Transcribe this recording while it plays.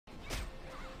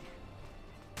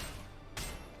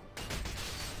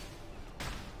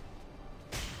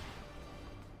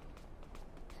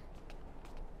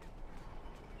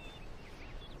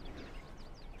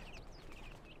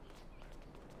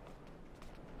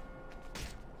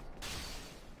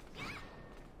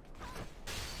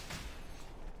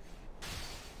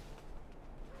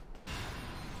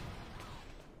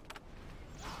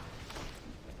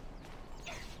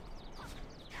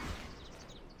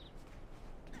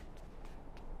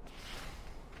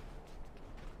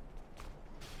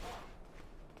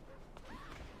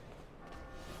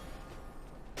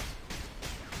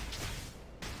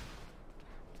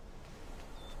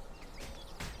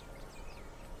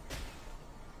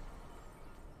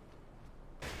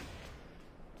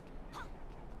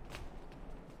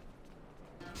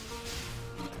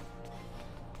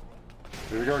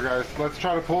Here we go, guys. Let's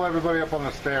try to pull everybody up on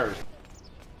the stairs.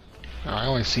 I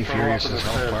only see Furious as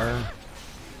Hellfire.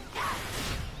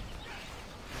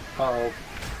 Uh-oh.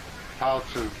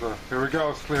 Pouches. Here we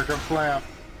go. Here comes Slam.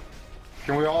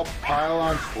 Can we all pile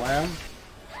on Slam?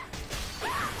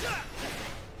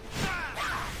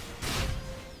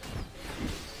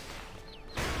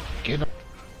 Get him.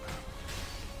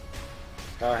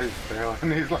 Oh, he's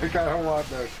failing. He's like, I don't want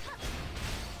this.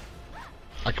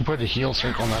 I can put a heal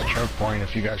circle on that choke point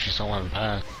if you guys just don't let him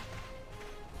pass.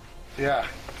 Yeah,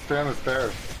 stay on the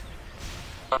stairs.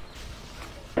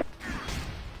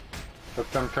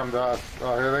 Let them come to us.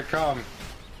 Oh, here they come.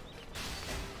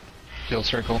 Heal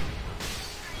circle.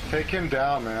 Take him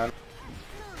down, man.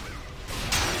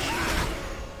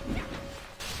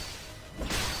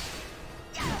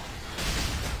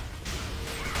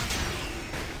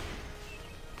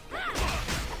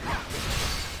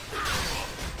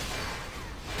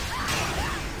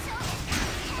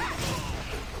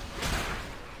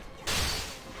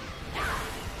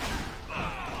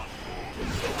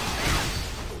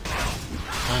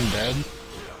 I'm dead.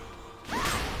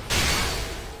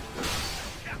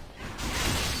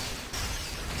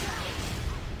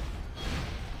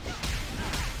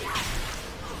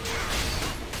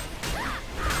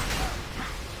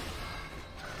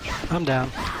 I'm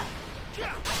down.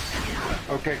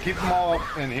 Okay, keep them all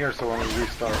up in here so when we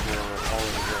restart, we're all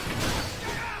over here.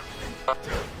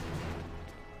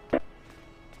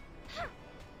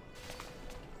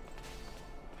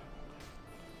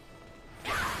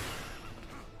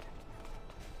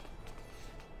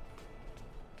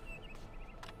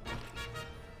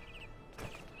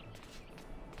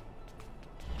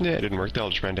 Yeah, it didn't work. They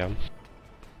all just ran down.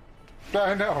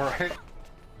 I know, right?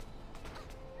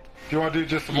 Do you want to do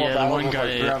just some more battles with like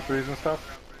 3-on-3s and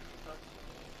stuff?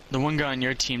 The one guy on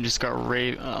your team just got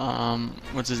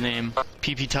what's his name?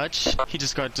 PP Touch? He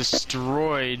just got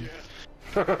destroyed.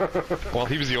 Well,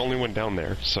 he was the only one down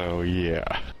there, so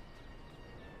yeah.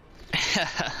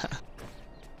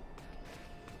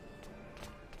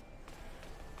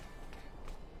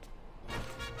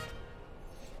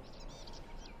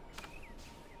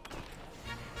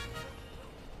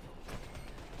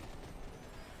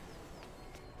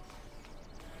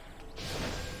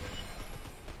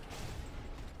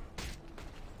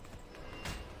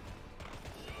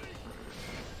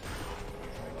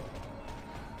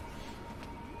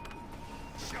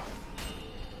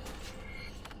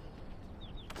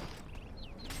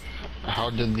 How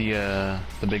did the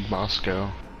big boss go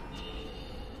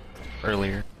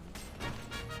earlier?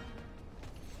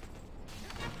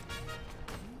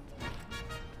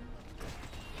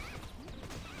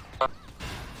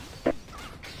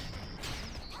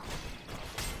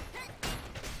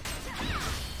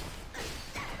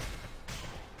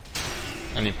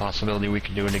 Any possibility we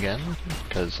could do it again?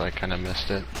 Because I kind of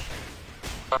missed it.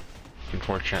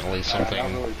 Unfortunately,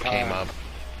 something really came up.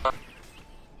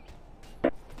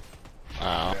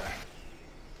 Yeah.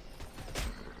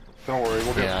 Don't worry,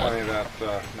 we'll get Yeah. plenty of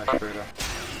that next beta.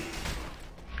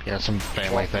 Yeah, some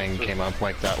family thing came up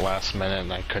like that last minute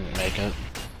and I couldn't make it.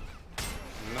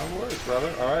 No worries,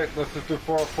 brother. Alright, let's just do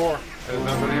 4-4. Is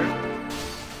nobody here?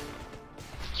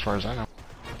 As far as I know.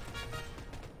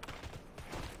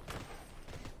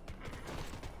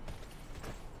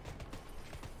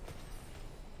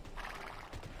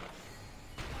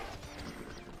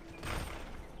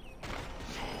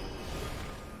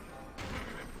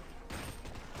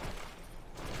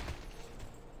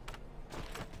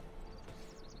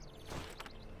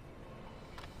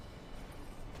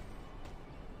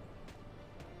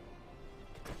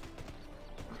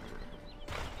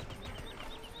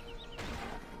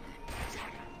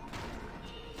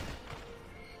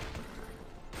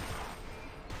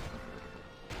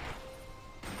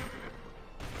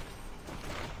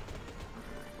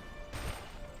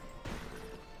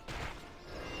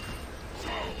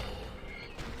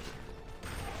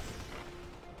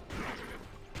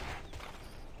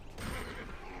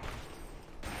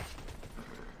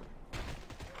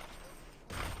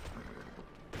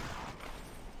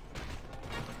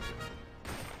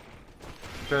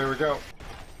 Okay, here we go.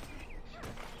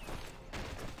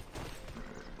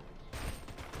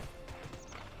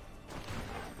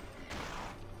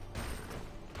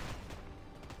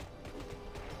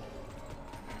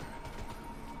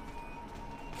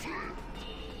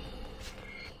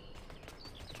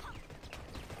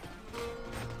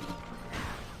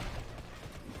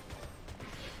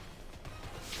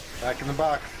 Back in the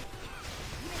box.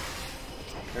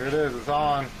 Here it is, it's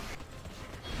on.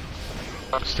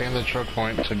 Stay in the choke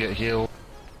point to get healed.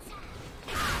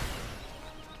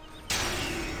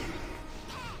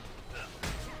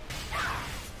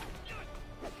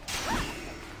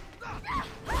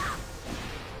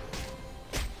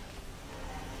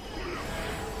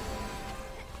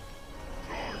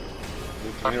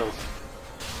 some heals.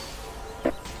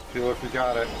 Feel if you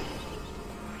got it.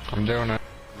 I'm doing it.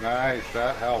 Nice,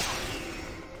 that helped.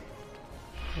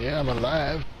 Yeah, I'm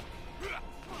alive.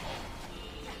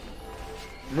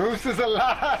 Moose is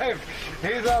alive!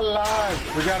 He's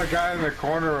alive! We got a guy in the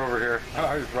corner over here.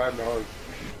 Oh, he's riding the hose.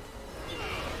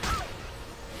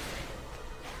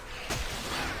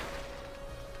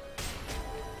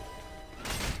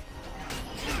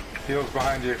 Heals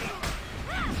behind you.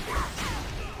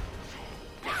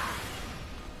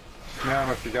 Snap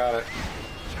him if you got it.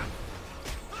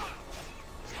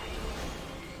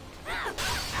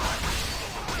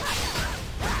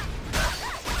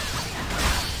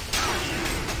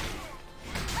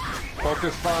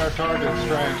 Focus fire target,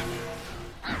 Strange.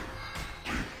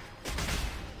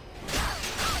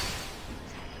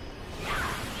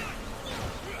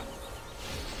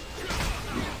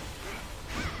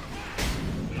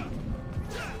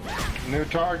 New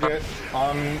target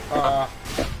on,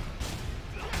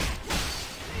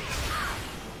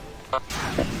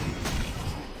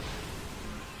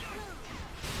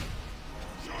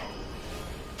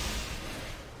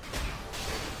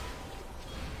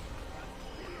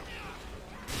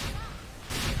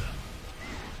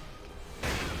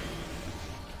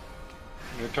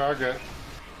 new target.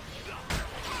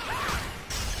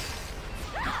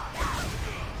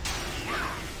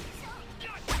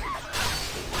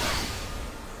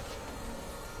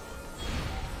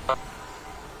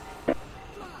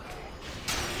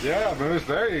 Yeah, Moose,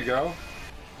 there you go.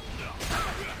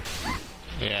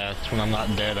 Yeah, it's when I'm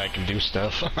not dead I can do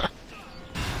stuff.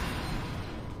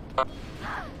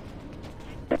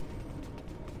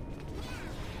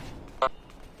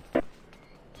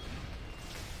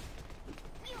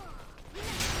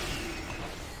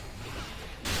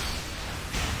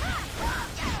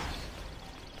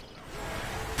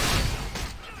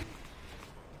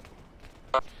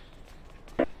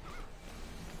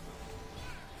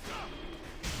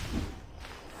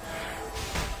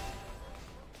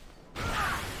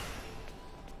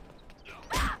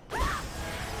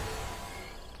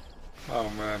 Oh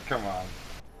man, come on.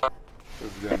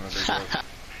 This is getting ridiculous.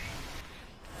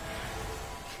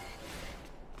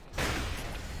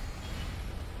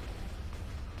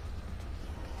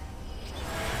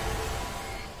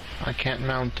 I can't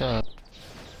mount up.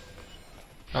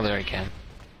 Oh, there I can.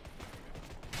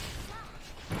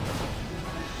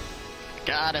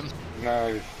 Got him.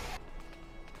 Nice.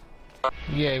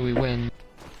 Yay, we win.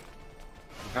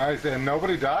 Nice, and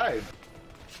nobody died.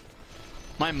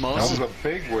 My That mouse was is a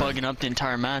big win. bugging up the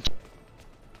entire match.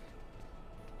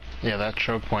 Yeah, that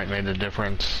choke point made the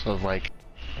difference of like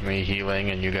me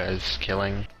healing and you guys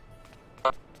killing.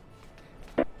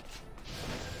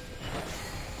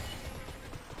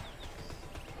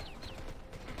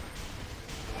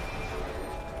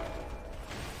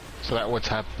 So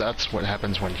that's what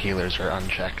happens when healers are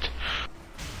unchecked.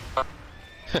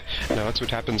 No, that's what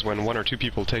happens when one or two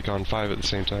people take on 5 at the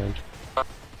same time.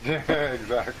 Yeah,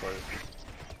 exactly.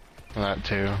 That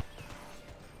too.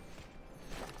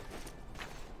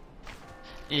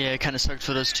 Yeah, it kind of sucked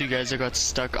for those two guys that got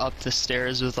stuck up the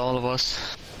stairs with all of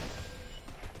us.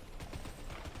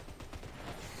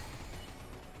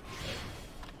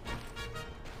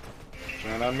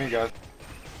 Turn on me, guys.